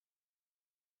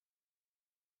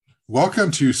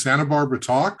Welcome to Santa Barbara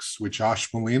Talks with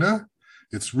Josh Molina.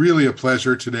 It's really a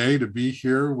pleasure today to be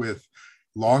here with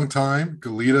longtime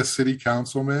Goleta City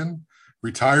Councilman,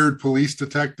 retired police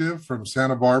detective from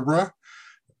Santa Barbara,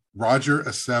 Roger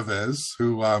Aceves,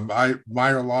 who I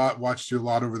admire a lot, watched you a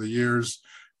lot over the years,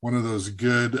 one of those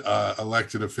good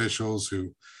elected officials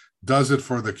who does it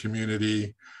for the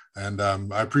community. And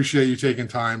I appreciate you taking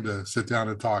time to sit down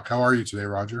and talk. How are you today,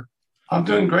 Roger? I'm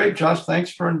doing great, Josh.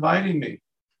 Thanks for inviting me.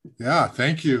 Yeah,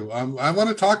 thank you. I want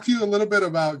to talk to you a little bit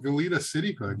about Goleta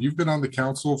cityhood. You've been on the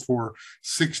council for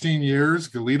 16 years.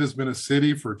 Goleta's been a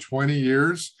city for 20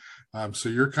 years. So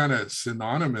you're kind of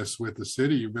synonymous with the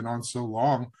city. You've been on so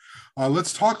long.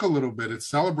 Let's talk a little bit. It's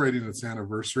celebrating its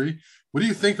anniversary. What do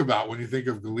you think about when you think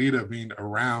of Goleta being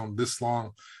around this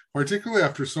long, particularly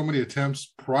after so many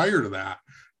attempts prior to that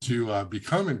to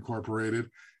become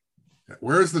incorporated?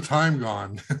 Where has the time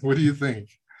gone? What do you think?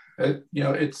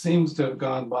 It seems to have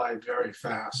gone by very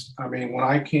fast. I mean, when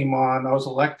I came on, I was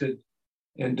elected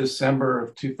in December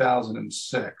of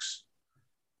 2006.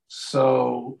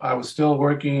 So I was still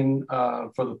working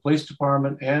for the police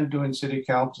department and doing city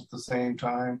council at the same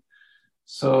time.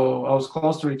 So I was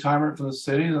close to retirement from the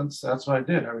city. That's what I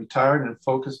did. I retired and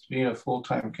focused being a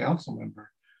full-time council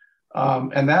member.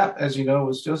 And that, as you know,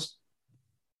 was just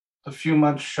a few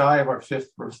months shy of our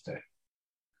fifth birthday.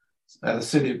 The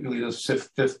city of Goleta's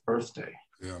fifth birthday.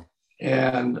 Yeah.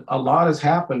 And a lot has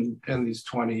happened in these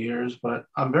 20 years, but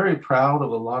I'm very proud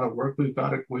of a lot of work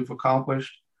we've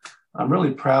accomplished. I'm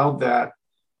really proud that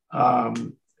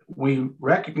we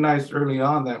recognized early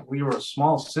on that we were a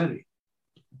small city,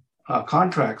 a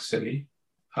contract city.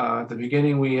 At the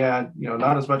beginning, we had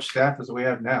not as much staff as we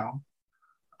have now.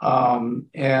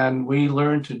 And we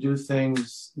learned to do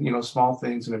things, small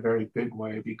things in a very big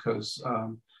way because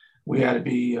we had to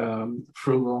be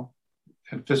frugal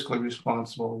and fiscally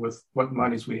responsible with what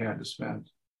monies we had to spend.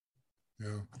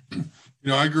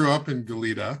 Yeah. I grew up in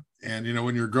Goleta, and,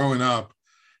 when you're growing up,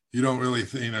 you don't really,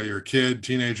 you're a kid,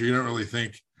 teenager, you don't really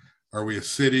think, are we a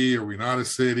city? Are we not a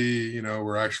city?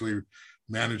 We're actually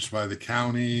managed by the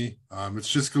county. It's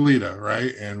just Goleta,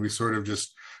 right? And we sort of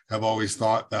just have always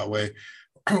thought that way.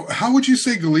 How would you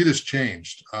say Goleta's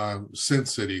changed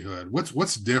since cityhood?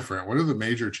 What's different? What are the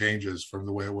major changes from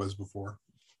the way it was before?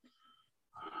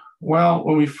 Well,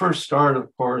 when we first started,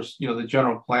 of course, the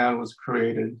general plan was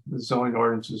created, the zoning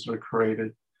ordinances were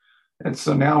created. And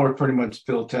so now we're pretty much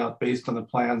built out based on the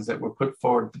plans that were put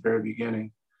forward at the very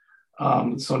beginning.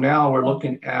 So now we're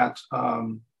looking at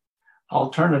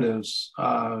alternatives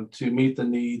to meet the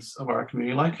needs of our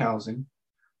community, like housing.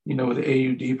 With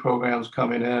the AUD programs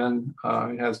coming in,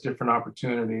 it has different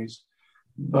opportunities,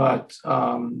 but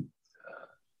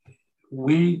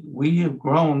we have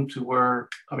grown to where,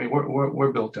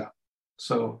 we're built out.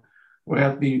 So we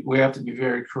have to be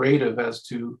very creative as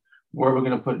to where we're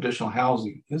going to put additional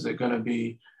housing. Is it going to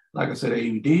be, like I said,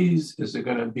 AUDs? Is it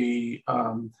going to be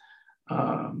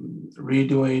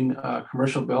redoing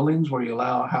commercial buildings where you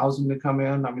allow housing to come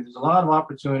in? There's a lot of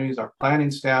opportunities. Our planning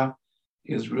staff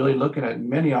is really looking at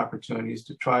many opportunities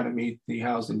to try to meet the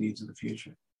housing needs of the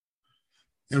future.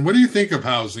 And what do you think of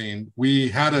housing? We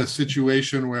had a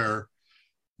situation where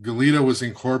Goleta was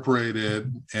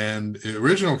incorporated and the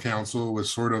original council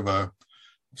was sort of a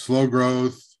slow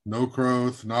growth, no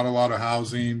growth, not a lot of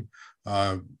housing,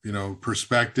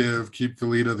 perspective, keep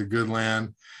Goleta the good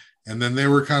land. And then they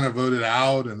were kind of voted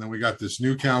out. And then we got this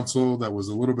new council that was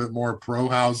a little bit more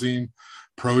pro-housing,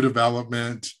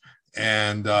 pro-development.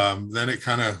 And then it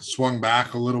kind of swung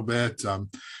back a little bit. And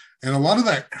a lot of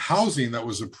that housing that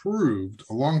was approved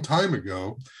a long time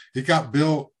ago, it got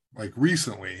built like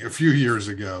recently, a few years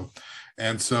ago.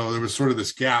 And so there was sort of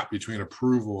this gap between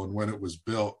approval and when it was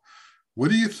built. What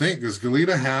do you think? Does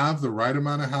Goleta have the right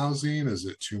amount of housing? Is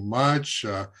it too much?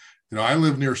 I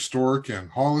live near Stork and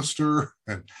Hollister,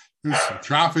 and there's some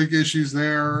traffic issues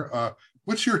there.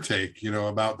 What's your take,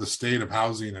 about the state of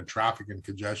housing and traffic and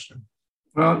congestion?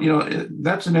 Well,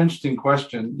 that's an interesting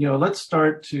question. Let's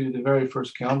start to the very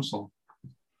first council.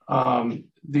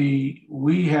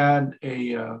 We had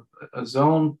a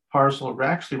zone parcel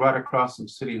actually right across from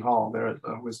City Hall. There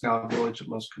was now a village of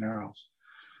Los Caneros.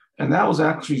 And that was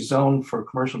actually zoned for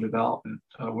commercial development,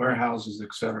 warehouses,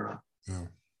 et cetera. Yeah.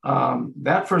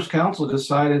 That first council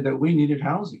decided that we needed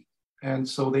housing. And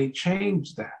so they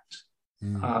changed that,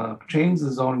 changed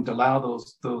the zoning to allow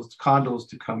those condos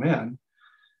to come in.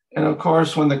 And of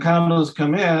course, when the condos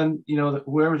come in,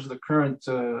 whoever's the current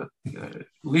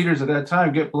leaders at that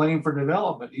time get blamed for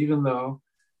development, even though,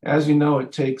 as you know,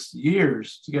 it takes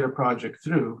years to get a project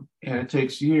through, and it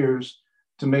takes years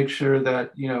to make sure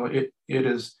that it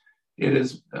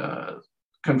is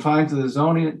confined to the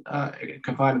zoning,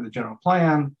 confined to the general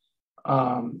plan.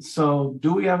 So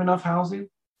do we have enough housing?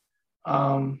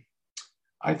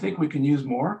 I think we can use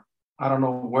more. I don't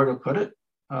know where to put it.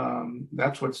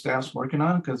 That's what staff's working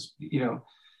on, because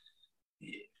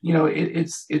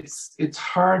it's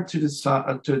hard to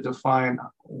decide, to define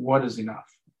what is enough.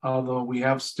 Although we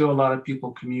have still a lot of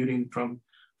people commuting from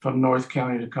North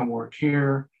County to come work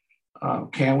here.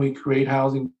 Can we create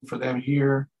housing for them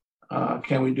here?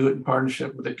 Can we do it in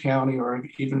partnership with the county or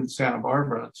even Santa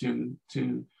Barbara to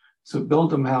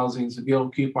build them housing to be able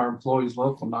to keep our employees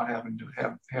local, not having to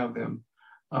have them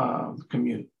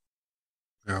commute?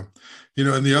 Yeah.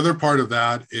 And the other part of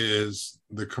that is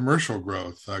the commercial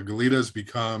growth. Goleta has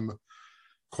become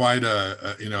quite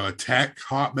a tech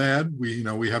hotbed.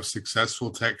 We have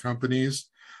successful tech companies.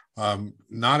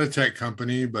 Not a tech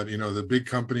company, but the big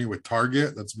company with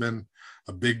Target, that's been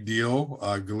a big deal.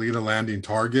 Goleta landing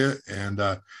Target, and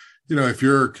if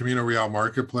you're a Camino Real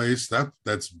marketplace,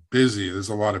 that's busy. There's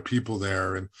a lot of people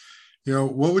there, and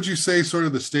what would you say sort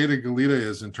of the state of Goleta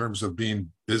is in terms of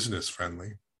being business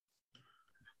friendly?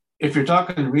 If you're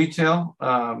talking retail,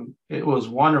 it was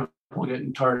wonderful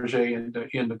getting Target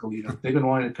into Goleta. They've been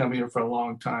wanting to come here for a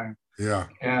long time. Yeah.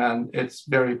 And it's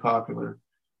very popular.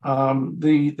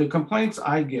 The complaints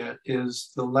I get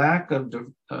is the lack of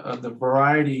the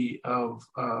variety of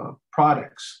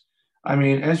products. I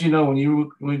mean, as you know, when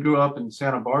we grew up in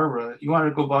Santa Barbara, you wanted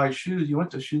to go buy shoes, you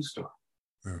went to a shoe store.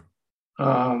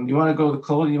 Yeah. You want to go to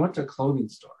clothing, you went to a clothing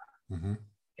store. Mm-hmm.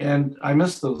 And I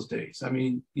miss those days. I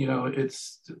mean,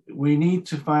 we need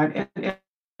to find,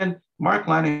 and Mark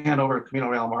Lanahan over at Camino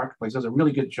Real Marketplace does a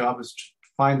really good job is to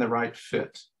find the right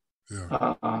fit.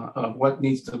 Yeah. Of what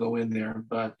needs to go in there.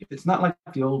 But it's not like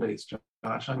the old days,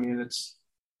 Josh. I mean, it's,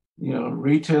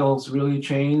 retail's really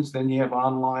changed. Then you have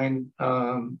online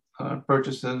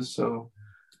purchases. So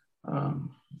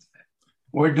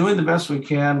we're doing the best we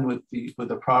can with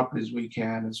the properties we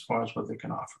can as far as what they can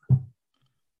offer.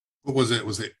 What was it?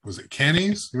 Was it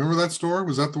Kenny's? Remember that store?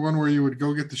 Was that the one where you would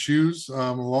go get the shoes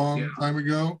a long time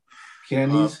ago?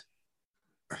 Kenny's.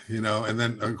 And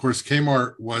then of course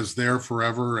Kmart was there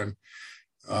forever. And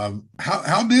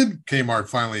how did Kmart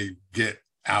finally get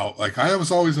out? Like, I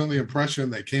was always under the impression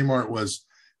that Kmart was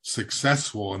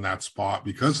successful in that spot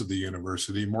because of the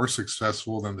university, more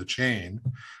successful than the chain.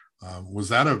 Was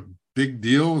that a big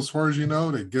deal as far as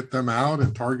to get them out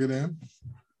and Target in?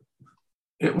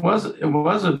 It was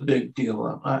a big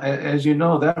deal. As you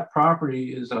know, that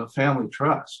property is a family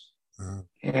trust. Uh-huh.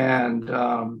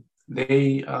 And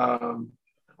they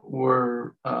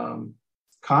were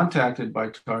contacted by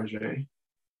Target,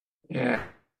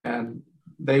 and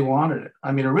they wanted it.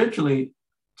 I mean, originally,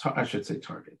 I should say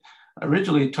Target.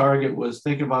 Originally, Target was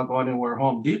thinking about going in where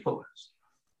Home Depot is,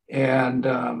 and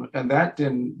that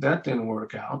didn't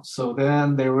work out. So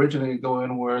then they originally go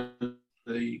in where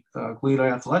the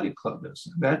Goleta Athletic Club is.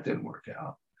 That didn't work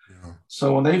out. Yeah.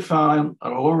 So when they found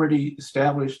an already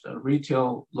established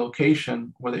retail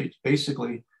location where they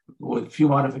basically, with few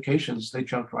modifications, they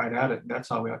jumped right at it. That's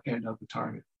how we ended up with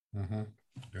Target. Mm-hmm.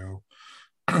 Yeah.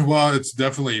 Well, it's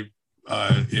definitely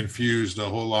infused a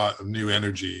whole lot of new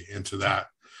energy into that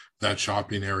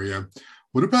shopping area.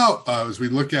 What about as we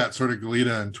look at sort of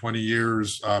Goleta in 20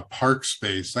 years, park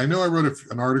space? I know I wrote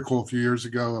an article a few years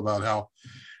ago about how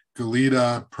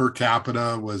Goleta per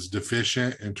capita was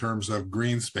deficient in terms of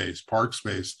green space, park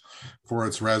space for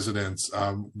its residents.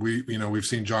 We've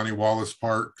seen Johnny Wallace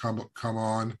Park come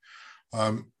on.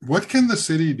 What can the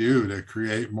city do to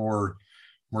create more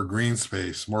green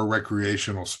space, more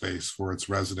recreational space for its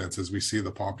residents as we see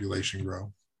the population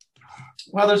grow?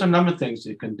 Well, there's a number of things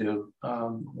you can do.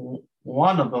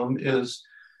 One of them is,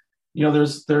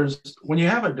 there's when you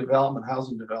have a development,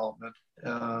 housing development,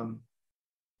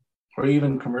 or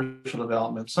even commercial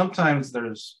development, sometimes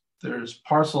there's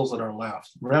parcels that are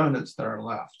left, remnants that are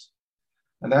left.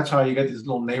 And that's how you get these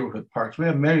little neighborhood parks. We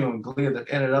have many in Goleta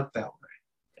that ended up that way.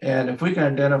 And if we can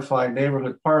identify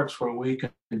neighborhood parks where we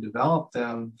can develop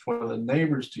them for the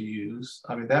neighbors to use,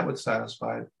 I mean, that would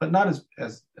satisfy it, but not as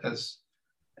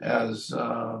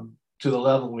to the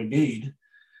level we need.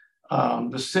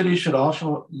 The city should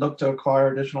also look to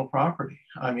acquire additional property.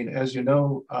 I mean, as you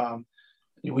know,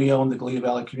 we own the Goleta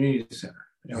Valley Community Center,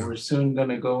 and we're soon going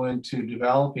to go into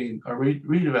developing or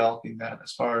redeveloping that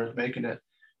as far as making it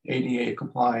ADA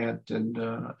compliant and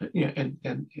building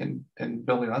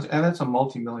on. And that's a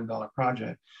multi-million-dollar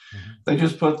project. Mm-hmm. They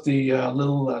just put the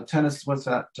little tennis. What's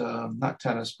that? Not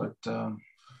tennis, but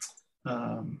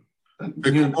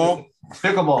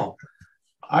pickleball.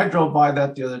 I drove by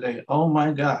that the other day. Oh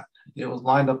my God! It was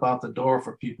lined up out the door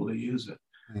for people to use it.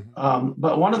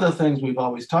 But one of the things we've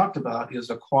always talked about is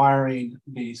acquiring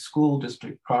the school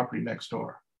district property next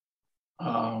door,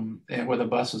 and where the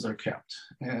buses are kept.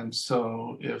 And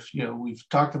so if, we've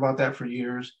talked about that for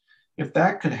years, if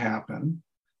that could happen,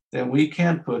 then we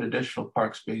can put additional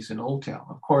park space in Old Town.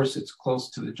 Of course, it's close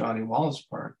to the Johnny Wallace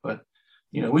Park, but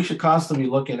we should constantly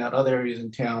be looking at other areas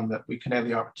in town that we can have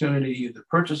the opportunity to either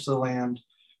purchase the land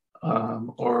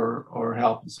or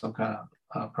help in some kind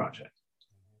of project.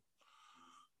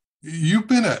 You've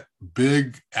been a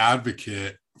big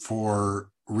advocate for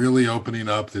really opening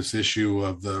up this issue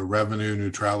of the revenue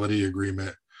neutrality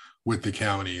agreement with the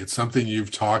county. It's something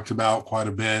you've talked about quite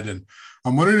a bit, and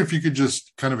I'm wondering if you could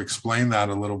just kind of explain that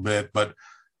a little bit. But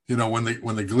when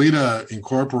the Goleta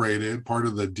incorporated, part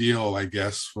of the deal, I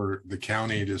guess, for the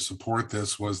county to support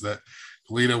this was that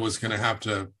Goleta was going to have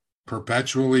to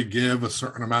perpetually give a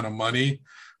certain amount of money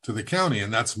to the county,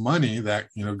 and that's money that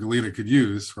Goleta could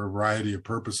use for a variety of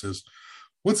purposes.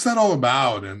 What's that all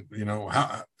about, and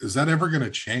how is that ever going to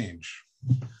change?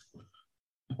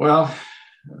 Well,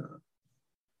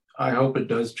 I hope it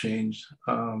does change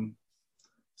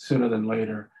sooner than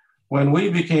later. When we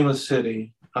became a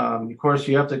city, of course,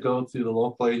 you have to go through the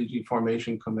local agency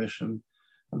formation commission,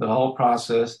 the whole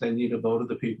process. They need a vote of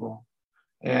the people.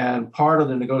 And part of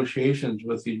the negotiations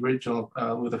with the original,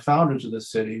 with the founders of the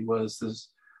city was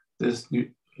this new,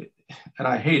 and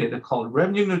I hate it, it's called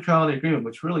revenue neutrality agreement,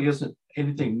 which really isn't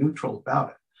anything neutral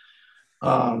about it.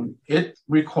 It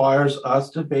requires us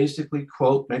to basically,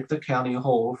 quote, make the county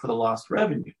whole for the lost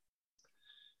revenue.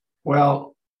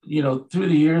 Well, through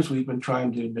the years, we've been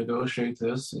trying to negotiate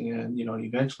this, and,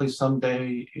 eventually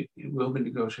someday it will be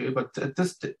negotiated. But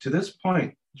to this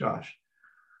point, Josh,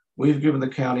 we've given the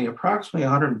county approximately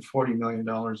 $140 million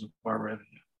of our revenue.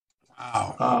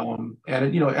 Wow.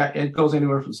 And it goes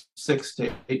anywhere from $6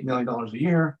 to $8 million a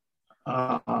year.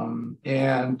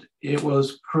 And it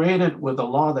was created with a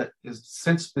law that has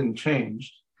since been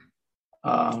changed.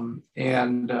 No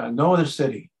other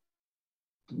city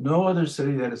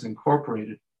that is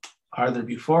incorporated, either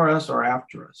before us or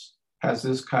after us, has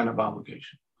this kind of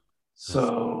obligation.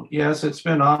 So yes, it's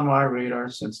been on my radar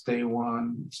since day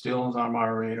one. It still is on my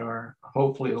radar.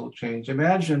 Hopefully it'll change.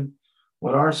 Imagine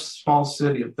what our small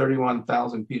city of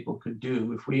 31,000 people could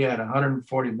do if we had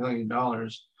 $140 million.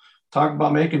 Talk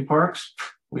about making parks,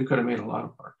 we could have made a lot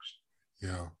of parks.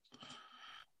 Yeah.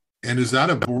 And is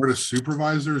that a board of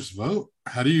supervisors vote?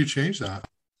 How do you change that?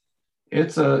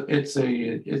 It's a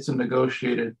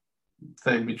negotiated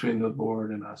thing between the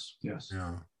board and us. Yes.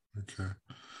 Yeah. Okay.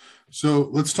 So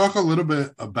let's talk a little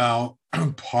bit about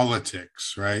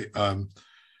politics, right?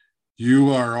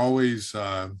 You are always,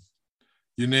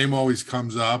 your name always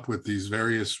comes up with these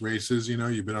various races.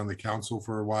 You've been on the council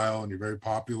for a while and you're very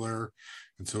popular.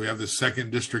 And so we have this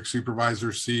 2nd district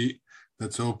supervisor seat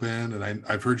that's open. And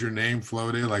I've heard your name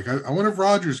floated. Like, I wonder if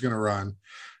Roger's going to run.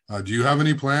 Do you have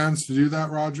any plans to do that,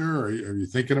 Roger? Or are you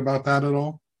thinking about that at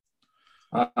all?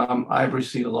 I've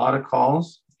received a lot of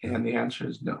calls, and the answer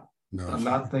is no. No, I'm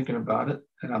not thinking about it,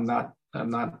 and I'm not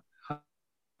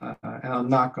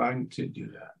going to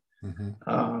do that.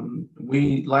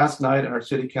 We last night at our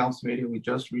city council meeting, we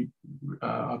just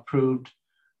approved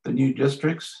the new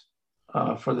districts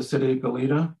for the city of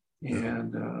Goleta,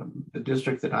 and the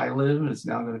district that I live in is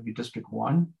now going to be District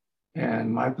 1,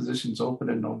 and my position's open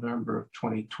in November of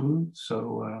 22.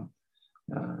 So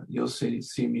you'll see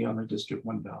me on the District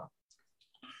 1 ballot.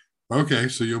 Okay,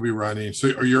 so you'll be running. So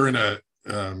you're in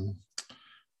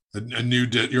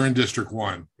you're in District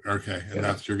 1. Okay, and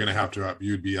that's, you're going to have to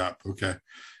you'd be up. Okay.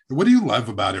 What do you love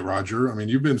about it, Roger? I mean,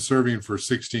 you've been serving for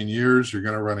 16 years. You're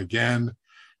going to run again.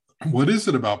 What is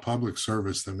it about public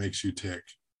service that makes you tick?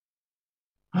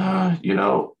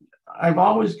 I've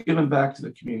always given back to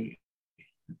the community.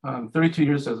 32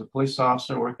 years as a police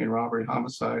officer, working robbery,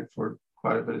 homicide for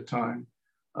quite a bit of time.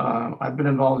 I've been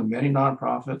involved in many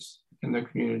nonprofits in the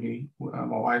community. My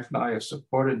wife and I have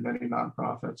supported many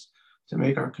nonprofits to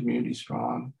make our community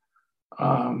strong.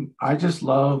 I just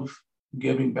love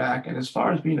giving back. And as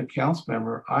far as being a council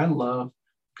member, I love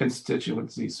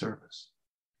constituency service.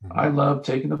 I love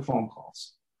taking the phone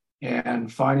calls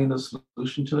and finding the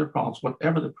solution to their problems,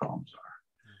 whatever the problems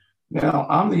are. Now,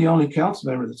 I'm the only council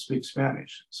member that speaks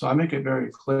Spanish. So I make it very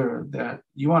clear that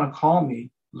you want to call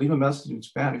me, leave a message in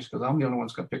Spanish, because I'm the only one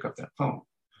that's going to pick up that phone.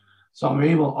 So I'm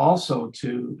able also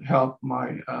to help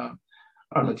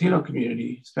our Latino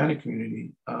community, Hispanic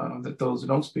community, that those who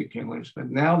don't speak English,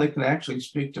 but now they can actually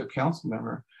speak to a council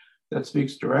member that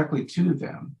speaks directly to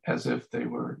them as if they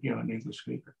were, an English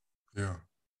speaker. Yeah.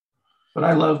 But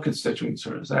I love constituent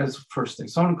service. That is the first thing.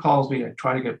 Someone calls me, I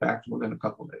try to get back to them within a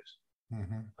couple of days,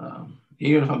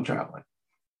 even if I'm traveling.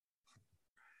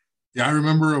 Yeah, I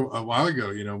remember a while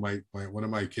ago, my one of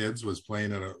my kids was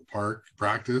playing at a park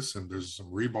practice, and there's some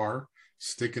rebar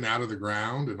sticking out of the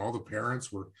ground, and all the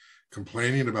parents were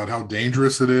complaining about how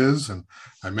dangerous it is. And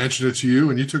I mentioned it to you,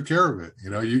 and you took care of it.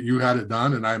 You had it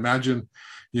done, and I imagine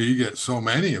you get so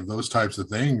many of those types of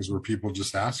things where people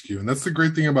just ask you. And that's the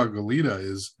great thing about Goleta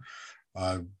is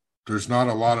uh, there's not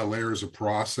a lot of layers of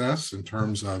process in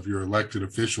terms of your elected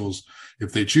officials,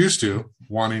 if they choose to,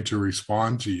 wanting to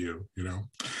respond to you.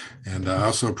 And I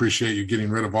also appreciate you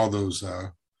getting rid of all those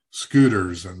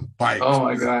scooters and bikes. Oh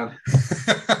my God.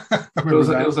 Remember It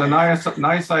that? was a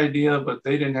nice idea, but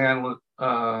they didn't handle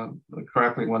it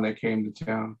correctly when they came to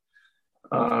town.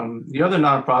 The other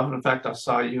nonprofit, in fact, I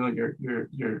saw you and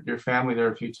your family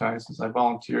there a few times since I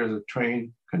volunteer as a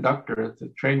train conductor at the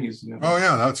train museum. Oh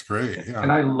yeah, that's great. Yeah.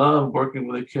 And I love working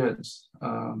with the kids.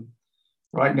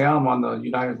 Right now, I'm on the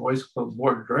United Voice Club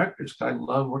board of directors. I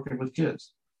love working with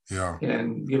kids. Yeah.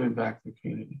 And giving back to the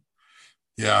community.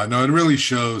 Yeah, no, it really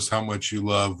shows how much you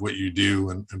love what you do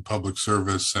in public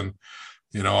service, and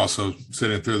also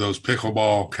sitting through those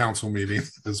pickleball council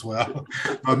meetings as well.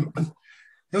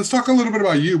 Let's talk a little bit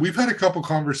about you. We've had a couple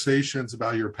conversations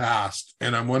about your past,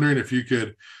 and I'm wondering if you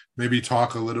could maybe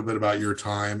talk a little bit about your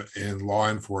time in law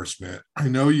enforcement. I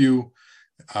know you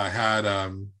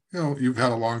you've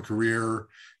had a long career,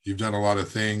 you've done a lot of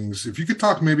things. If you could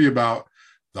talk maybe about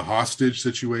the hostage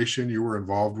situation you were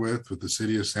involved with the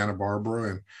city of Santa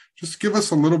Barbara, and just give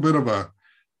us a little bit of a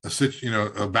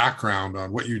background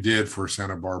on what you did for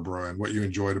Santa Barbara and what you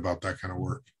enjoyed about that kind of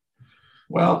work.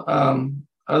 Well,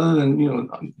 other than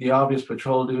the obvious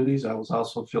patrol duties, I was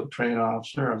also a field training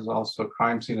officer. I was also a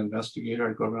crime scene investigator.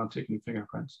 I'd go around taking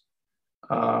fingerprints.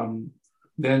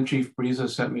 Then Chief Briza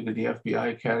sent me to the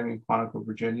FBI Academy in Quantico,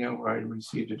 Virginia, where I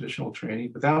received additional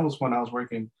training. But that was when I was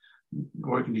working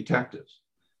detectives.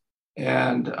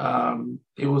 And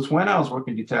it was when I was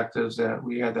working detectives that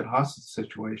we had that hostage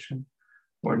situation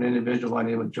where an individual by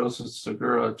the name of Joseph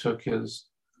Segura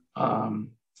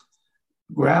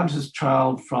grabbed his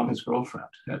child from his girlfriend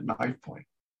at knife point.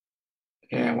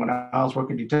 And when I was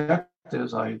working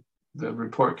detectives, the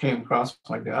report came across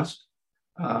my desk.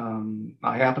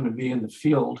 I happened to be in the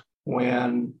field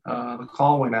when the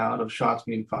call went out of shots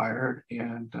being fired,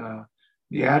 and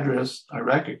the address I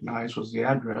recognized was the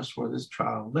address where this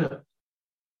child lived.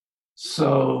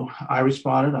 So I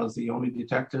responded. I was the only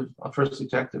first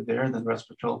detective there, and then the rest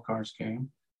of patrol cars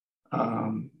came.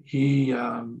 He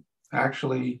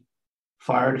actually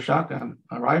fired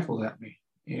a rifle at me,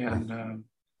 and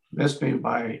missed me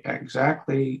by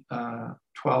exactly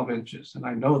 12 inches. And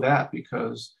I know that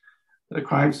because the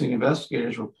crime scene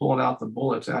investigators were pulling out the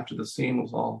bullets after the scene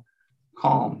was all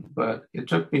calm. But it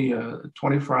took me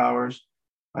 24 hours.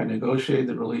 I negotiated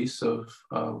the release of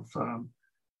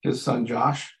his son,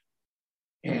 Josh,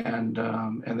 and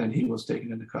then he was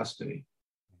taken into custody.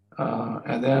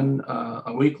 And then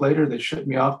a week later, they shipped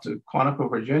me off to Quantico,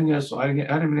 Virginia. So I didn't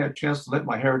even have a chance to let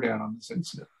my hair down on this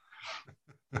incident.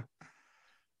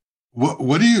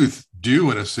 What do you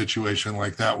do in a situation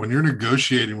like that when you're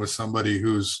negotiating with somebody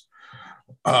who's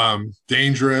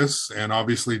dangerous and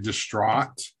obviously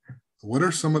distraught? What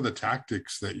are some of the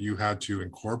tactics that you had to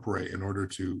incorporate in order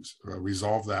to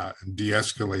resolve that and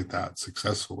de-escalate that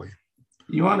successfully?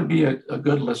 You want to be a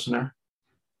good listener.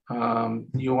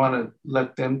 You want to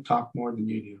let them talk more than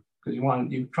you do, because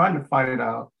you're trying to find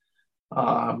out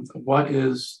what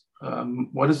is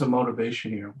the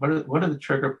motivation here. What are the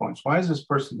trigger points? Why is this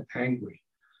person angry?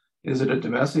 Is it a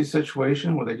domestic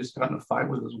situation where they just got in a fight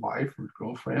with his wife or his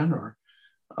girlfriend, or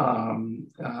and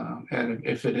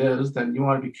if it is, then you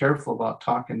want to be careful about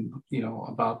talking,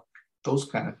 about those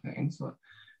kind of things.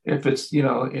 If it's, in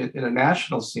a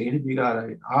national scene, if you got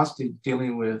a hostage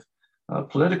dealing with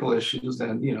political issues,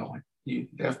 then, the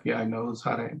FBI knows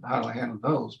how to handle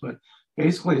those. But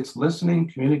basically, it's listening,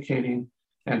 communicating,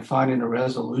 and finding a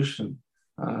resolution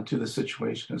to the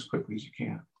situation as quickly as you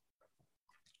can.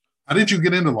 How did you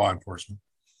get into law enforcement?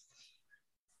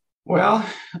 Well,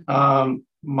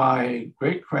 my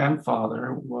great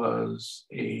grandfather was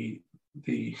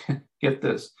get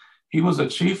this, he was a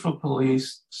chief of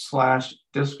police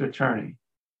 / district attorney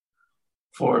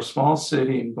for a small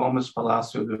city in Gomez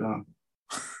Palacio Durango.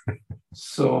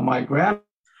 So my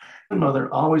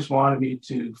grandmother always wanted me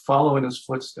to follow in his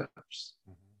footsteps.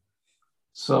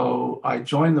 So I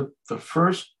joined the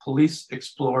first police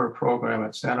explorer program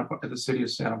at the city of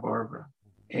Santa Barbara.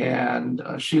 And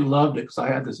she loved it because I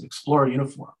had this explorer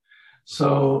uniform.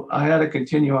 So I had to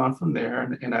continue on from there,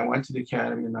 and I went to the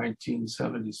academy in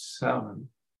 1977.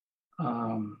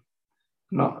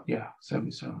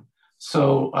 77.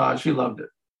 So she loved it.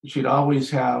 She'd always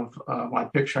have my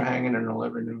picture hanging in her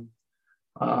living room.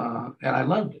 And I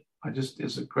loved it.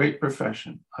 It's a great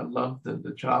profession. I love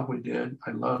the job we did.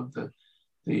 I love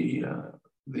the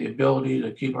ability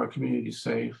to keep our community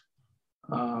safe.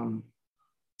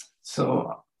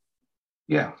 So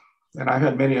yeah, and I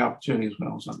had many opportunities when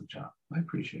I was on the job. I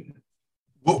appreciate it.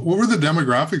 What were the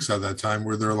demographics at that time?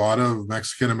 Were there a lot of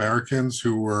Mexican Americans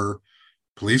who were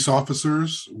police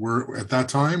officers? Were at that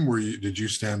time? Did you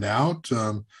stand out?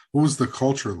 What was the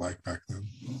culture like back then?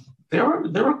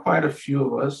 There were quite a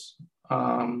few of us,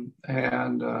 and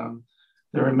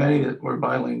there were many that were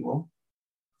bilingual.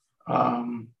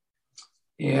 But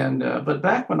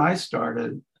back when I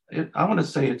started, I want to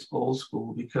say it's old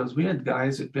school, because we had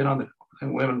guys that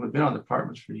and women who'd been on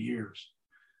departments for years.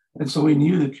 And so we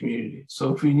knew the community.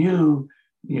 So if we knew,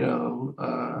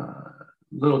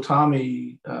 little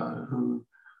Tommy, who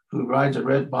rides a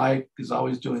red bike, is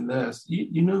always doing this,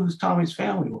 you knew who Tommy's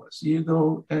family was. You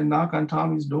go and knock on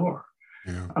Tommy's door.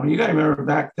 Yeah. I mean, you got to remember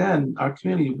back then, our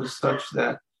community was such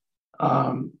that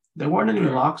there weren't any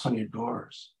locks on your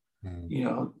doors,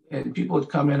 and people would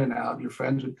come in and out. Your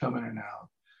friends would come in and out.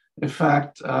 In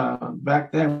fact,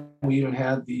 back then, we even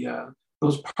had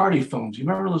those party phones. You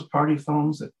remember those party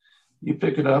phones that you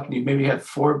pick it up and you maybe had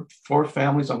four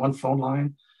families on one phone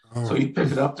line? Oh. So you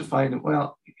pick it up to find,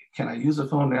 well, can I use the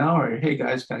phone now? Or, hey,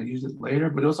 guys, can I use it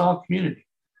later? But it was all community.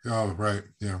 Oh, right.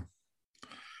 Yeah.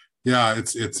 Yeah,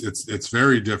 it's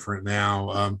very different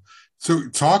now. So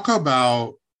talk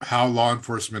about how law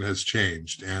enforcement has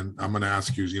changed. And I'm going to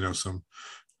ask you, some,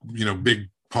 big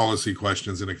policy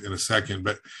questions in a second,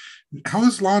 but how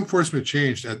has law enforcement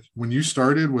changed? When you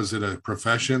started, was it a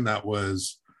profession that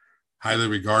was highly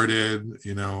regarded?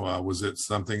 Was it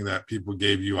something that people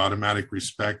gave you automatic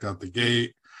respect out the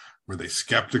gate? Were they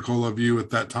skeptical of you at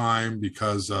that time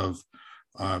because of,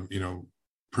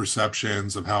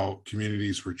 perceptions of how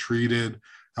communities were treated?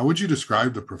 How would you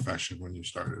describe the profession when you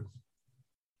started?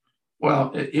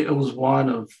 Well, it was one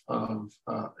of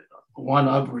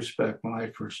respect when I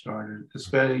first started,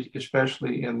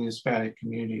 especially in the Hispanic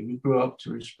community. We grew up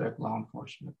to respect law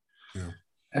enforcement. Yeah.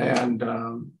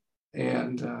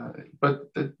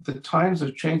 But the times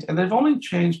have changed, and they've only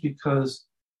changed because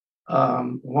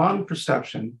one,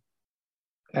 perception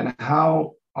and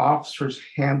how officers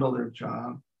handle their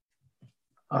job.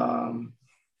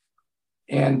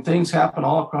 And things happen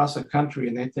all across the country,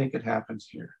 and they think it happens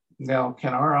here. Now,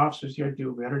 can our officers here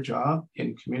do a better job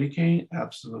in communicating?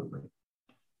 Absolutely.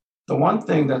 The one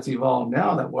thing that's evolved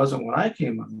now that wasn't when I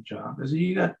came on the job is that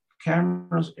you got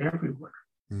cameras everywhere.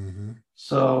 Mm-hmm.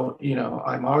 So,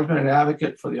 I've always been an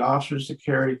advocate for the officers to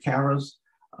carry cameras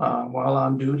while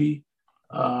on duty,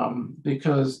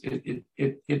 because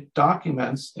it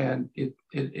documents and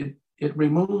it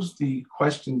removes the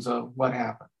questions of what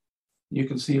happened. You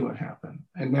can see what happened.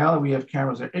 And now that we have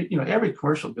cameras there, every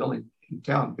commercial building in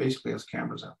town basically has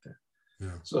cameras out there.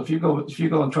 Yeah. So if you go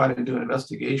and try to do an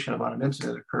investigation about an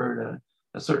incident that occurred at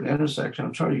a certain intersection,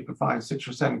 I'm sure you can find 6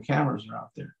 or 7 cameras are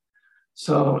out there.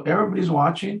 So everybody's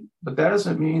watching, but that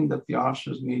doesn't mean that the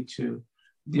officers need to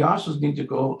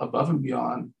go above and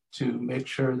beyond to make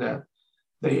sure that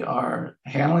they are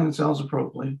handling themselves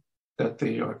appropriately, that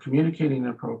they are communicating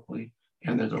appropriately,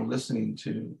 and that they're listening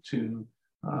to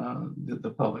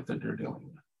the public that they're dealing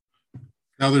with.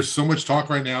 Now, there's so much talk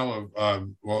right now of,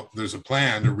 there's a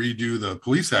plan to redo the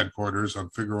police headquarters on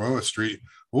Figueroa Street.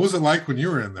 What was it like when you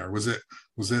were in there? Was it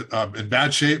in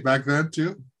bad shape back then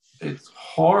too? It's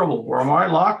horrible. Where my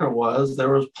locker was,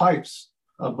 there was pipes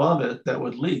above it that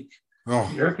would leak. The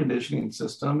air conditioning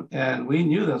system, and we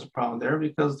knew there was a problem there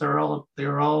because they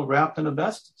were all wrapped in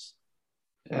asbestos.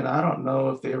 And I don't know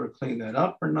if they ever cleaned that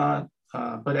up or not.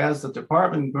 But as the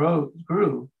department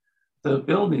grew, the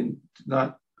building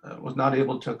was not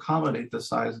able to accommodate the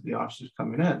size of the officers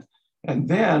coming in. And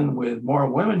then with more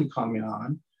women coming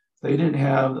on, they didn't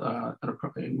have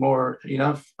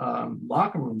enough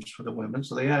locker rooms for the women.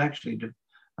 So they had actually to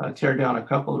tear down a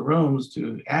couple of rooms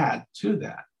to add to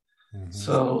that. Mm-hmm.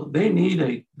 So they need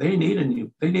a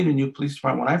new police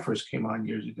department when I first came on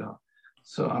years ago.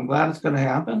 So I'm glad it's going to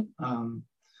happen.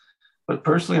 But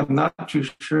personally, I'm not too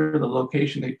sure the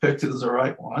location they picked is the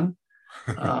right one.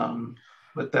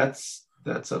 But that's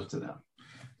up to them.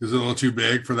 Is it a little too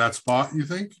big for that spot, you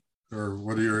think? Or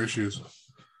what are your issues?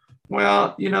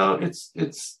 Well,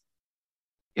 it's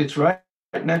right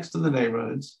next to the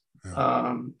neighborhoods.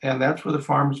 Yeah. And that's where the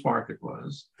farmers market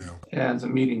was, yeah, as a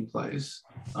meeting place.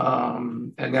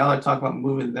 And now they talk about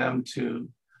moving them to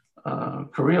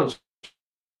Carrillo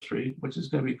Street, which is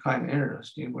going to be kind of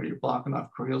interesting, where you're blocking off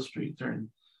Carrillo Street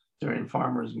during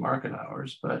farmers market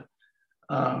hours. But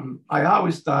I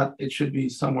always thought it should be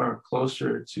somewhere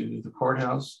closer to the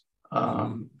courthouse,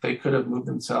 They could have moved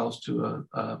themselves to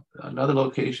another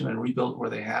location and rebuilt where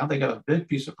they have. They got a big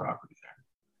piece of property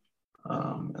there.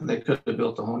 And they could have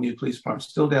built a whole new police department,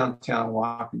 still downtown,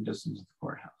 walking distance of the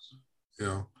courthouse.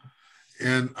 Yeah.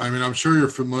 And I mean, I'm sure you're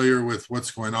familiar with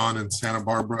what's going on in Santa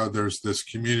Barbara. There's this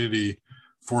community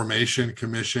formation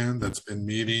commission that's been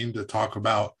meeting to talk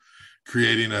about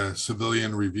creating a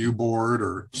civilian review board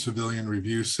or civilian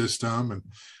review system. And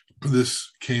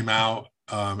this came out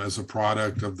as a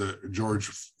product of the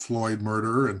George Floyd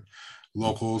murder, and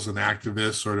locals and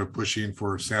activists sort of pushing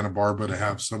for Santa Barbara to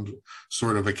have some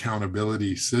sort of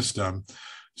accountability system.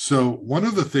 So one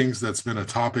of the things that's been a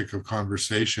topic of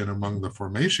conversation among the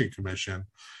Formation Commission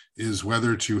is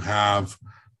whether to have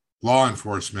law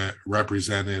enforcement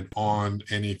represented on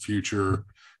any future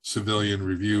civilian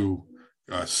review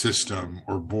system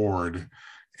or board.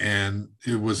 And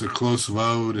it was a close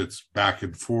vote. It's back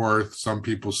and forth. Some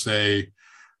people say,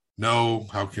 no,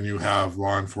 how can you have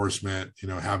law enforcement,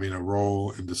 having a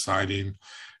role in deciding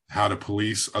how to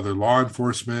police other law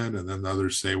enforcement? And then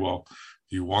others say, well,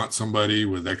 you want somebody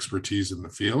with expertise in the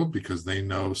field because they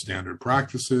know standard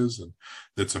practices, and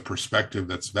that's a perspective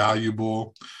that's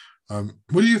valuable. What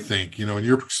do you think, in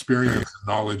your experience and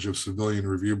knowledge of civilian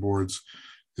review boards,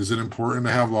 is it important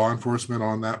to have law enforcement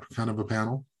on that kind of a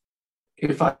panel?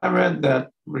 If I read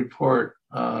that report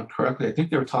correctly, I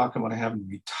think they were talking about having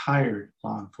retired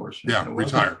law enforcement. Yeah,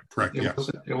 retired, correct.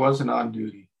 It wasn't on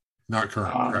duty. Not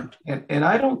current, correct. And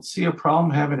I don't see a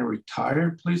problem having a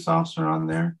retired police officer on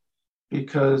there,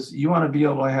 because you want to be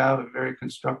able to have a very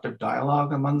constructive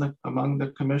dialogue among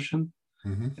the commission.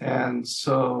 Mm-hmm. And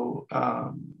so,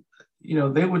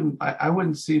 they wouldn't. I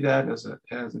wouldn't see that as an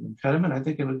impediment. I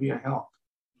think it would be a help.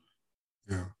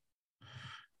 Yeah.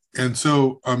 And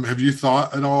so, have you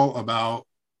thought at all about,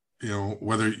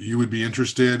 whether you would be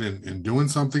interested in doing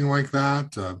something like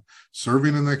that,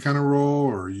 serving in that kind of role,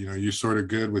 or, you sort of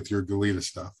good with your Goleta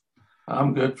stuff?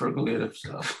 I'm good for Goleta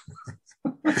stuff.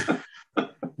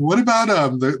 What about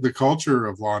the culture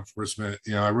of law enforcement?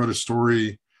 I wrote a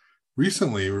story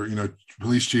recently where,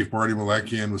 Police Chief Marty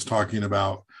Malekian was talking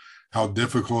about how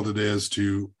difficult it is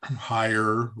to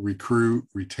hire, recruit,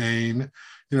 retain.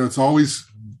 It's always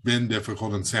been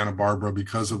difficult in Santa Barbara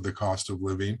because of the cost of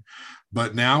living.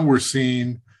 But now we're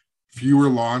seeing fewer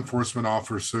law enforcement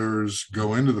officers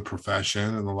go into the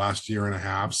profession in the last year and a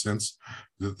half since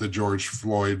the George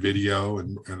Floyd video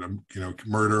and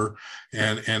murder,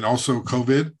 and also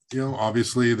COVID.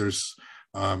 Obviously there's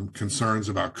concerns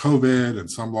about COVID, and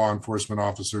some law enforcement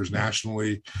officers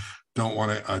nationally don't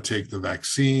want to take the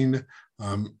vaccine.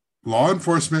 Law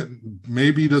enforcement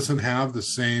maybe doesn't have the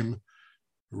same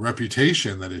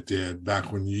reputation that it did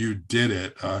back when you did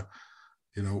it.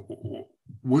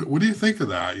 What do you think of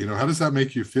that? How does that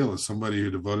make you feel as somebody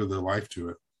who devoted their life to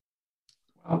it?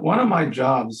 One of my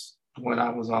jobs when I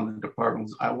was on the department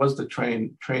I was the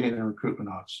training and recruitment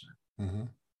officer. Mm-hmm.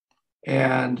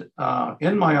 And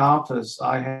in my office,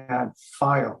 I had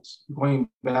files going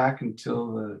back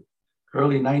until the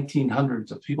early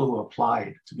 1900s of people who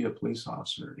applied to be a police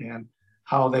officer and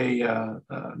how they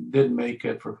didn't make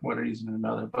it for one reason or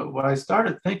another. But what I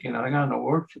started thinking, and I got an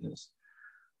award for this,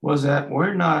 was that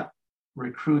we're not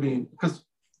recruiting, because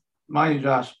mind you,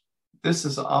 Josh, this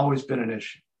has always been an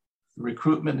issue.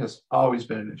 Recruitment has always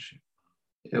been an issue.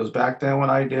 It was back then when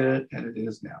I did it, and it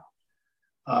is now.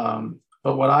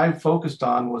 But what I focused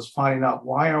on was finding out,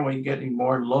 why are we getting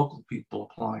more local people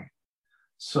applying?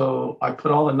 So I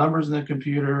put all the numbers in the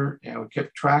computer and we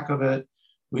kept track of it.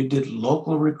 We did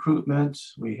local recruitment.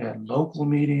 We had local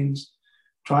meetings,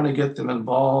 trying to get them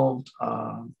involved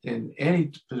in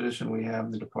any position we have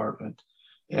in the department.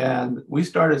 And we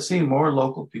started seeing more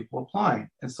local people applying.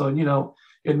 And so,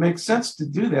 it makes sense to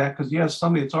do that because you have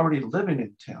somebody that's already living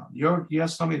in town. You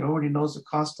have somebody that already knows the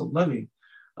cost of living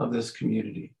of this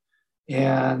community.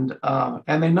 And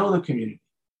they know the community.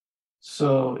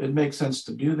 So it makes sense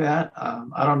to do that.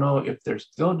 I don't know if they're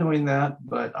still doing that,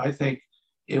 but I think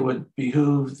it would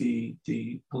behoove the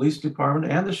police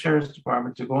department and the sheriff's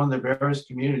department to go in their various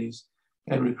communities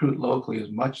and recruit locally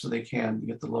as much as they can to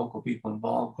get the local people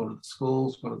involved, go to the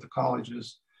schools, go to the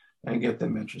colleges, and get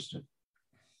them interested.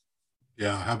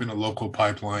 Yeah, having a local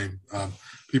pipeline,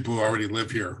 people who already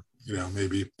live here,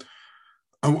 maybe.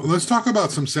 Let's talk about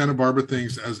some Santa Barbara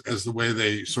things as the way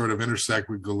they sort of intersect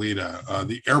with Goleta.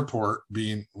 The airport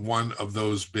being one of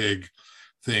those big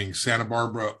things. Santa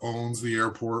Barbara owns the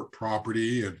airport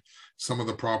property and some of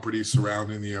the properties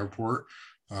surrounding the airport.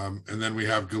 And then we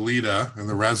have Goleta and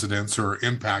the residents who are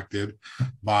impacted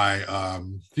by,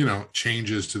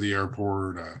 changes to the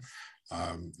airport,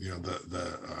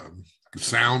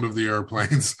 sound of the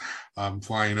airplanes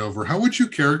flying over. How would you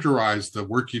characterize the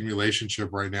working relationship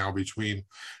right now between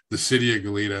the city of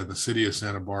Goleta and the city of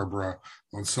Santa Barbara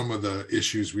on some of the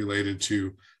issues related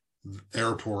to the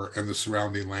airport and the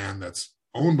surrounding land that's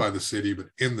owned by the city, but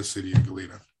in the city of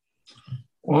Goleta?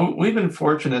 Well, we've been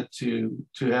fortunate to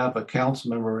have a council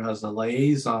member as a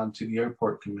liaison to the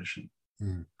airport commission.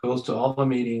 Goes to all the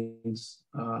meetings,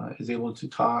 is able to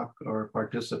talk or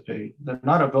participate. They're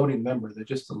not a voting member; they're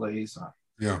just a liaison.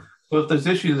 Yeah. So if there's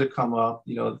issues that come up,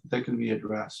 they can be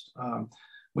addressed.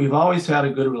 We've always had a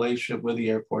good relationship with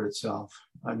the airport itself.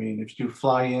 I mean, if you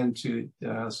fly into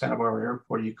Santa Barbara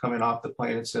Airport, you come in off the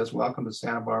plane, it says "Welcome to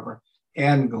Santa Barbara"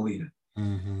 and Goleta.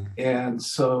 Mm-hmm. And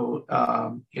so,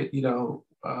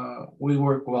 we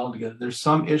work well together. There's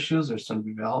some issues, there's some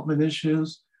development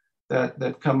issues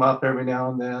that come up every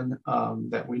now and then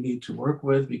that we need to work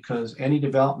with, because any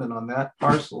development on that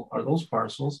parcel or those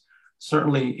parcels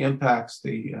certainly impacts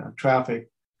the traffic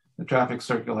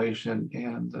circulation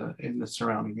and in the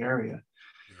surrounding area.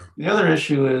 Yeah. The other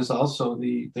issue is also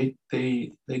they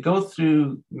go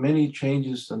through many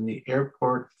changes in the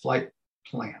airport flight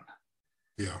plan.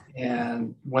 Yeah.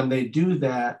 And when they do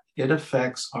that, it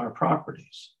affects our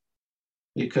properties,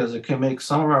 because it can make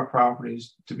some of our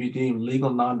properties to be deemed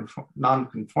legal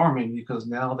non-conforming, because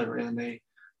now they're in a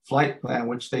flight plan,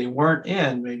 which they weren't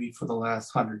in maybe for the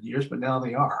last 100 years, but now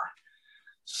they are.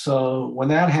 So when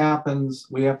that happens,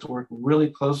 we have to work really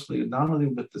closely, not only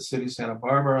with the city of Santa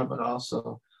Barbara, but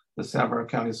also the Santa Barbara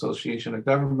County Association of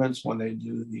Governments when they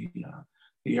do the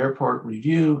airport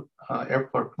review,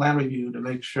 airport plan review, to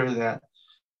make sure that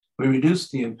we reduce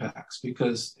the impacts.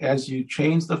 Because as you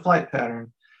change the flight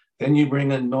pattern, then you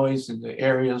bring in noise into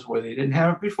areas where they didn't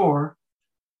have it before,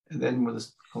 and then when the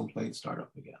complaints start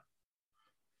up again.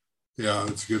 Yeah,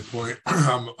 that's a good point.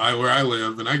 Where I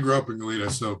live, and I grew up in Goleta,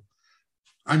 so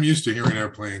I'm used to hearing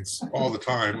airplanes all the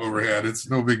time overhead. It's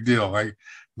no big deal. I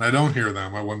don't hear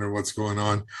them. I wonder what's going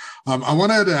on. I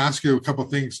wanted to ask you a couple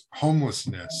of things.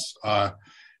 Homelessness.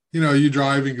 You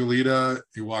drive in Goleta,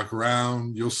 you walk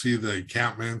around, you'll see the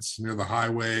encampments near the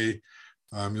highway.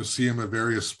 You'll see them at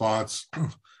various spots.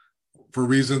 For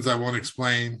reasons I won't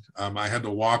explain, I had to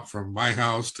walk from my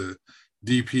house to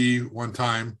DP one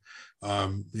time,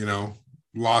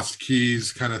 lost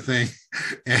keys kind of thing.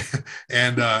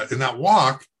 and in that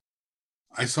walk,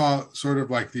 I saw sort of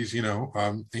like these,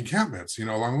 encampments,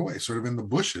 along the way, sort of in the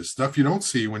bushes, stuff you don't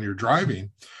see when you're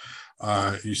driving.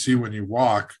 You see when you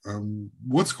walk.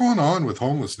 What's going on with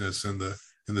homelessness in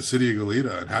the city of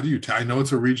Goleta, and how do you? I know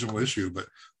it's a regional issue, but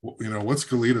what's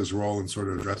Goleta's role in sort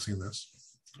of addressing this?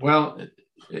 Well,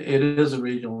 it is a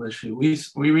regional issue. We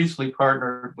recently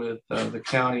partnered with the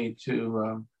county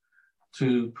to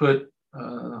put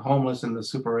homeless in the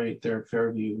Super 8 there at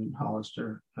Fairview and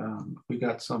Hollister. We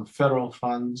got some federal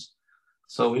funds,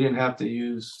 so we didn't have to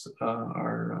use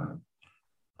our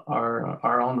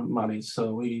own money.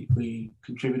 So we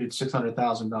contributed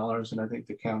 $600,000, and I think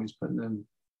the county's putting in,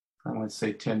 I would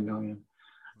say, $10 million.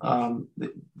 And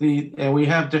we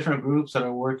have different groups that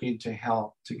are working to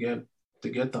help to get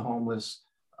the homeless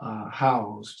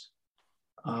housed.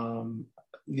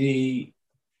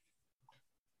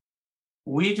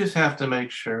 We just have to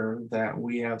make sure that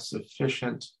we have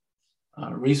sufficient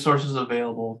resources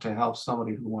available to help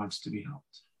somebody who wants to be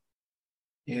helped,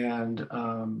 and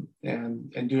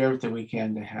do everything we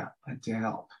can to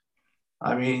help.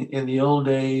 I mean, in the old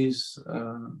days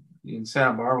in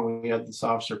Santa Barbara, we had this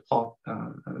officer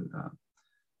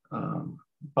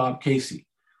Bob Casey.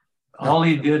 All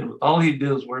he did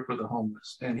was work with the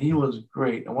homeless, and he was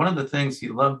great. And one of the things he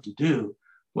loved to do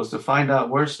was to find out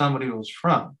where somebody was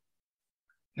from,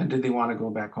 and did they want to go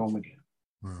back home again.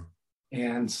 Wow.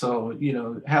 And so,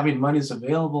 having monies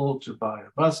available to buy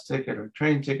a bus ticket or a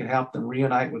train ticket, help them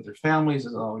reunite with their families,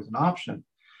 is always an option.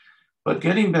 But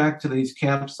getting back to these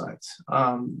campsites,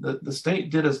 the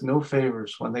state did us no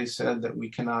favors when they said that we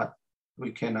cannot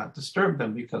disturb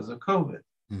them because of COVID.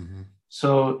 Mm-hmm.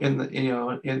 So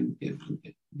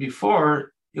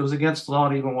before, it was against the law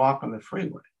to even walk on the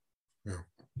freeway. Yeah.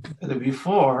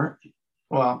 Before,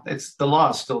 the law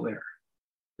is still there.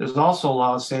 There's also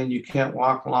laws saying you can't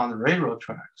walk along the railroad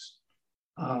tracks,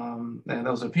 and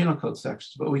those are penal code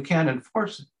sections. But we can't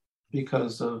enforce it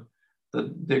because of the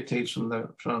dictates from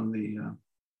the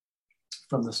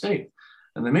state.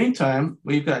 In the meantime,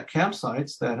 we've got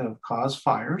campsites that have caused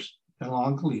fires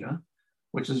along Goleta,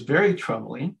 which is very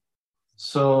troubling.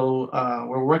 So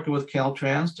we're working with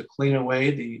Caltrans to clean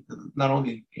away not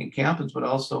only encampments, but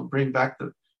also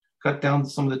cut down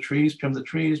some of the trees, trim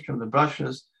the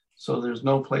brushes, so there's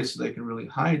no place they can really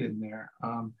hide in there.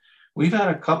 We've had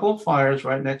a couple of fires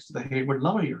right next to the Hayward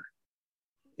lumberyard.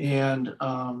 and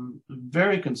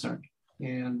very concerned.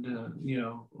 And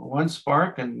one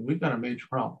spark, and we've got a major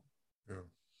problem. Yeah.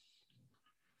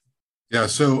 Yeah,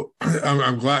 so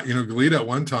I'm glad, Goleta at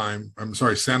one time, I'm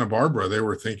sorry, Santa Barbara, they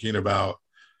were thinking about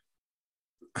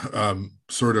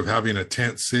sort of having a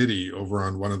tent city over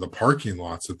on one of the parking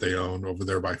lots that they own over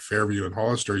there by Fairview and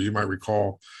Hollister. You might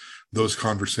recall those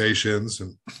conversations,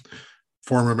 and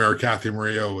former Mayor Kathy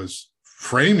Murillo was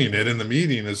framing it in the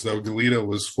meeting as though Goleta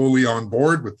was fully on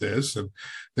board with this, and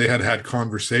they had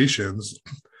conversations.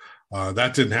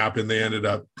 That didn't happen. They ended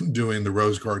up doing the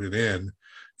Rose Garden Inn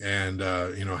and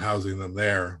housing them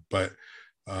there. But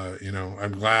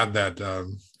I'm glad that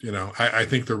I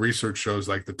think the research shows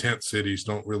like the tent cities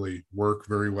don't really work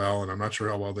very well, and I'm not sure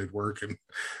how well they'd work in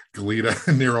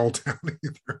Goleta near Old Town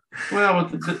either. Well,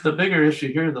 the bigger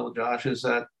issue here, though, Josh, is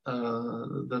that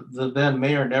the then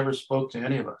mayor never spoke to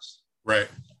any of us. Right.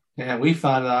 And we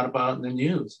found out about it in the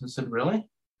news and said, really?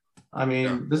 I mean,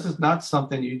 yeah. This is not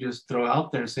something you just throw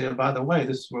out there and say, oh, by the way,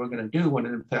 this is what we're going to do when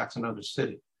it impacts another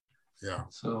city. Yeah.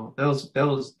 So that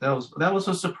was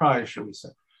a surprise, shall we say?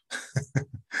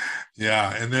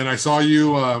 Yeah, and then I saw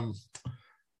you.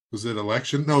 Was it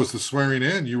election? No, it's the swearing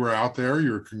in. You were out there.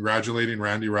 You were congratulating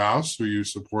Randy Rouse, who you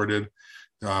supported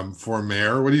for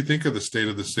mayor. What do you think of the state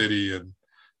of the city and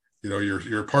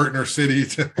your partner city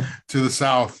to the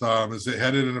south? Is it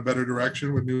headed in a better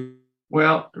direction with new?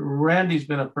 Well, Randy's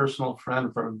been a personal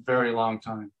friend for a very long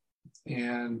time,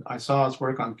 and I saw his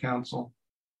work on council.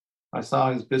 I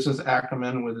saw his business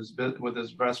acumen with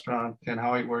his restaurant and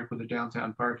how he worked with the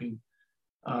downtown parking.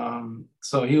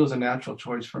 So he was a natural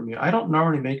choice for me. I don't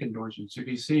normally make endorsements.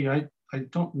 You see, I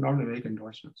don't normally make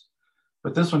endorsements,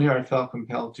 but this one here I felt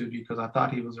compelled to because I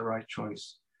thought he was the right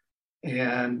choice.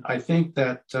 And I think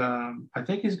that I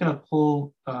think he's going to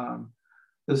pull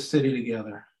this city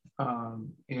together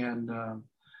and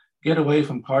get away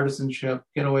from partisanship,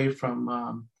 get away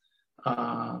from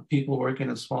people working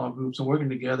in small groups and working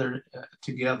together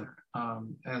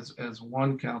as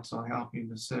one council helping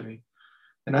the city.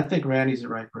 And I think Randy's the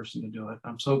right person to do it.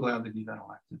 I'm so glad that he got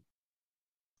elected.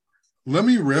 Let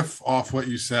me riff off what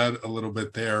you said a little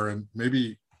bit there and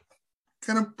maybe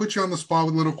kind of put you on the spot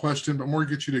with a little question, but more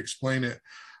get you to explain it.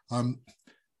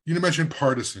 You mentioned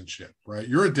partisanship, right?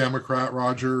 You're a Democrat,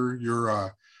 Roger. You're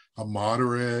a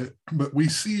moderate, but we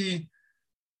see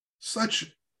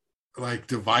such like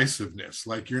divisiveness,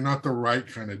 like you're not the right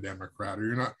kind of Democrat, or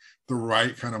you're not the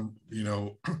right kind of,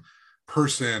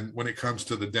 person when it comes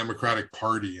to the Democratic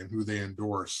Party and who they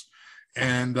endorse.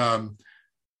 And,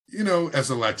 as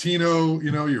a Latino,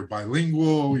 you're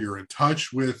bilingual, you're in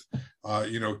touch with,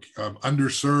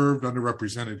 underserved,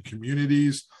 underrepresented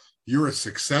communities. You're a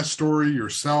success story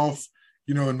yourself.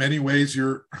 In many ways,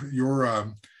 you're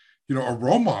a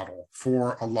role model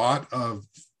for a lot of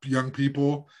young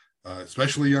people,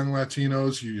 especially young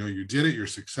Latinos. You did it, you're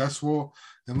successful,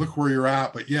 and look where you're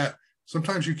at. But yet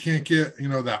sometimes you can't get,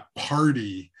 that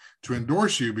party to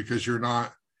endorse you because you're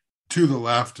not to the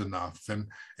left enough. And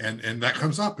that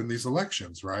comes up in these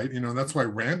elections, right? That's why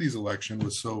Randy's election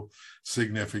was so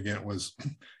significant, was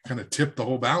kind of tipped the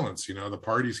whole balance. The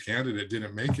party's candidate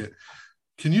didn't make it.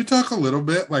 Can you talk a little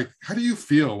bit, like, how do you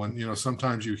feel when,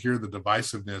 sometimes you hear the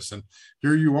divisiveness and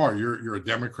here you are, you're a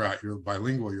Democrat, you're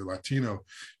bilingual, you're Latino,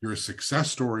 you're a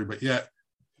success story, but yet,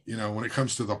 when it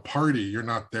comes to the party, you're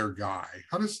not their guy.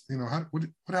 How does, what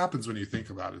happens when you think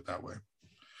about it that way?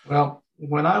 Well,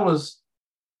 when I was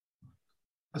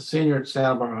a senior at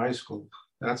Santa Barbara High School,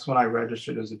 that's when I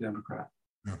registered as a Democrat.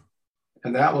 Yeah.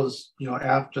 And that was,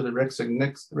 after the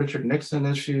Richard Nixon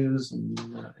issues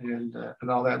and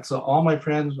all that. So all my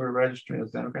friends were registering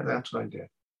as Democrat. That's what I did.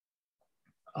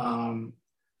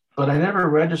 But I never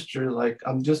registered like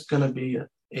I'm just going to be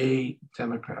a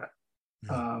Democrat.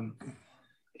 Yeah.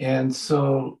 And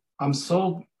so I'm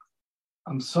so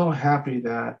happy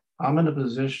that I'm in a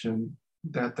position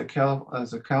that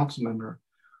as a council member,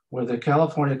 where the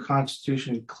California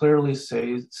Constitution clearly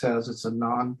says it's a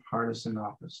nonpartisan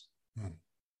office. Hmm.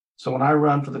 So when I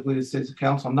run for the Goleta City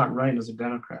Council, I'm not running as a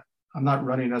Democrat. I'm not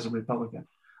running as a Republican.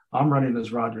 I'm running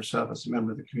as Roger Cephas, a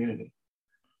member of the community.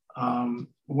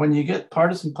 When you get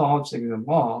partisan politics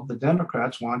involved, the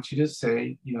Democrats want you to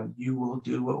say, you will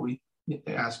do what we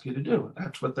ask you to do.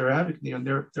 That's what they're advocating.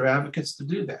 They're advocates to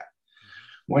do that.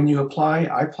 When you apply,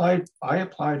 I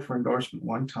applied for endorsement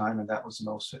one time, and that was in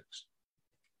 2006.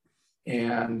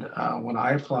 And when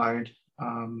I applied,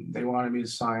 they wanted me to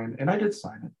sign, and I did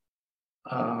sign it,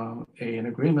 an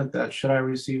agreement that should I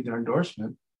receive their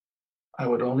endorsement, I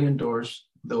would only endorse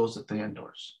those that they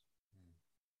endorse.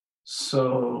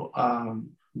 So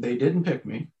they didn't pick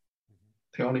me.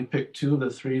 They only picked two of the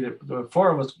three. The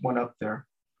four of us went up there.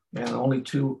 and only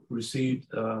 2 received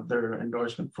their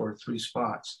endorsement for 3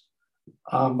 spots.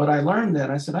 But I learned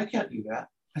that, I said, I can't do that.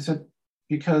 I said,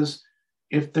 because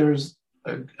if there's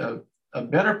a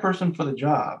better person for the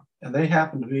job and they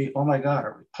happen to be, oh my God, a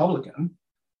Republican,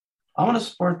 I'm going to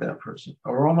support that person.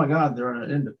 Or, oh my God, they're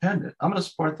an independent, I'm going to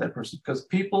support that person, because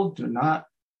people do not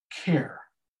care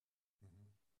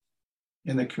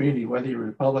in the community whether you're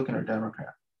Republican or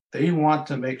Democrat. They want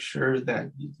to make sure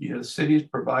that the city is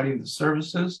providing the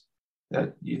services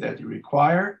that you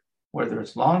require, whether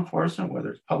it's law enforcement,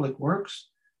 whether it's public works.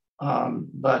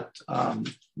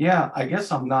 Yeah, I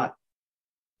guess I'm not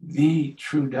the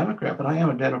true Democrat, but I am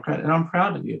a Democrat, and I'm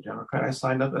proud to be a Democrat. I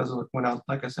signed up when I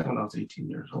was 18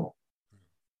 years old.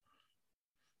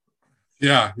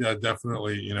 Yeah,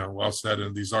 definitely. Well said.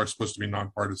 And these are supposed to be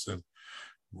nonpartisan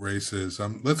races.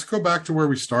 Let's go back to where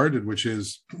we started, which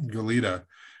is Goleta.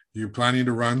 You planning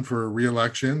to run for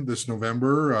re-election this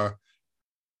November?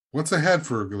 What's ahead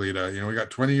for Goleta? We got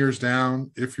 20 years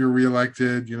down. If you're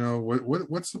reelected,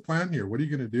 what's the plan here? What are you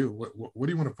going to do? What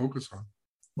do you want to focus on?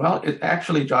 Well, it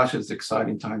actually, Josh, is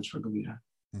exciting times for Goleta.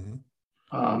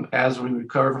 Mm-hmm. As we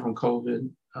recover from COVID,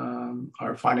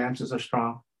 our finances are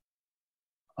strong.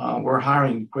 We're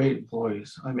hiring great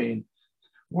employees. I mean,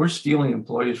 we're stealing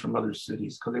employees from other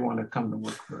cities because they want to come to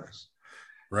work for us.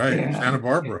 Right, Santa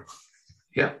Barbara.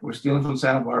 Yeah, we're stealing from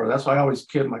Santa Barbara. That's why I always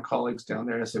kid my colleagues down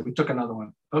there. I say, we took another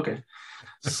one. Okay.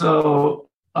 So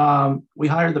we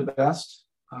hired the best.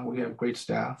 We have great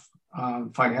staff.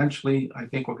 Financially, I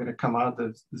think we're going to come out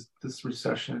of this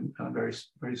recession very,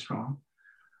 very strong.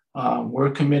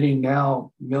 We're committing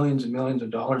now millions and millions of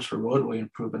dollars for roadway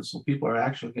improvements, so people are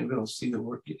actually going to be able to see the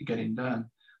work getting done.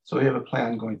 So we have a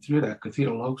plan going through that.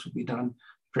 Cathedral Oaks will be done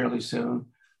fairly soon.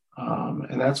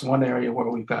 And that's one area where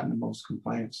we've gotten the most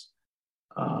complaints.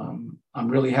 I'm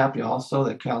really happy also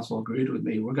that council agreed with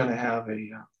me. We're going to have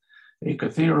a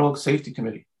Cathedral Oaks Safety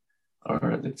Committee,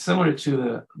 or similar to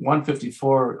the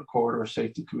 154 Corridor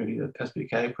Safety Committee that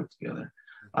SBK put together.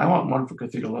 I want one for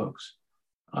Cathedral Oaks.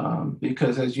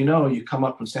 Because as you know, you come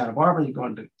up from Santa Barbara, you go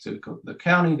into the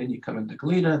county, then you come into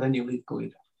Goleta, then you leave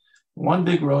Goleta. One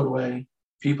big roadway,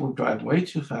 people drive way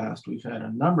too fast. We've had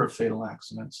a number of fatal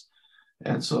accidents.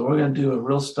 And so we're going to do a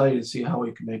real study to see how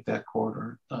we can make that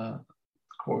corridor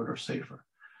safer.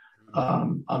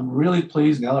 I'm really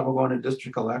pleased now that we're going to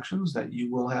district elections that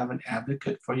you will have an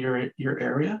advocate for your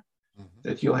area, mm-hmm.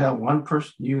 that you'll have one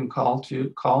person you can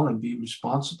call and be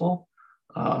responsible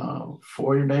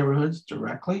for your neighborhoods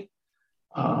directly,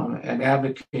 and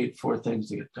advocate for things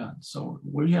to get done. So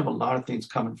we have a lot of things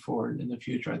coming forward in the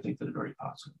future, I think, that are very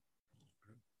positive.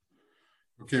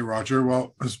 Okay, Roger.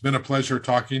 Well, it's been a pleasure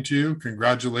talking to you.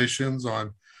 Congratulations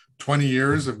on 20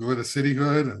 years of Goleta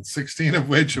cityhood, and 16 of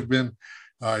which have been,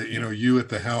 you at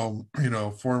the helm.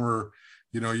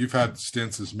 You've had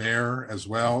stints as mayor as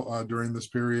well during this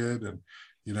period, and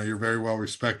you're very well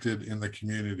respected in the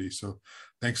community. So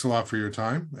thanks a lot for your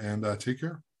time, and take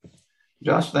care.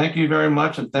 Josh, thank you very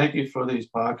much, and thank you for these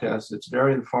podcasts. It's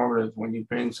very informative when you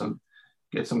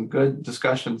get some good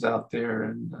discussions out there,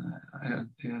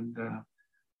 and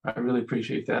I really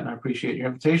appreciate that, and I appreciate your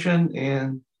invitation.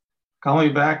 And call me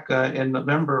back in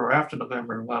November or after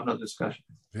November, and we'll have another discussion.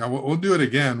 Yeah, we'll do it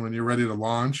again when you're ready to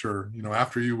launch, or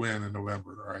after you win in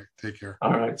November. All right, take care.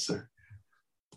 All right, sir.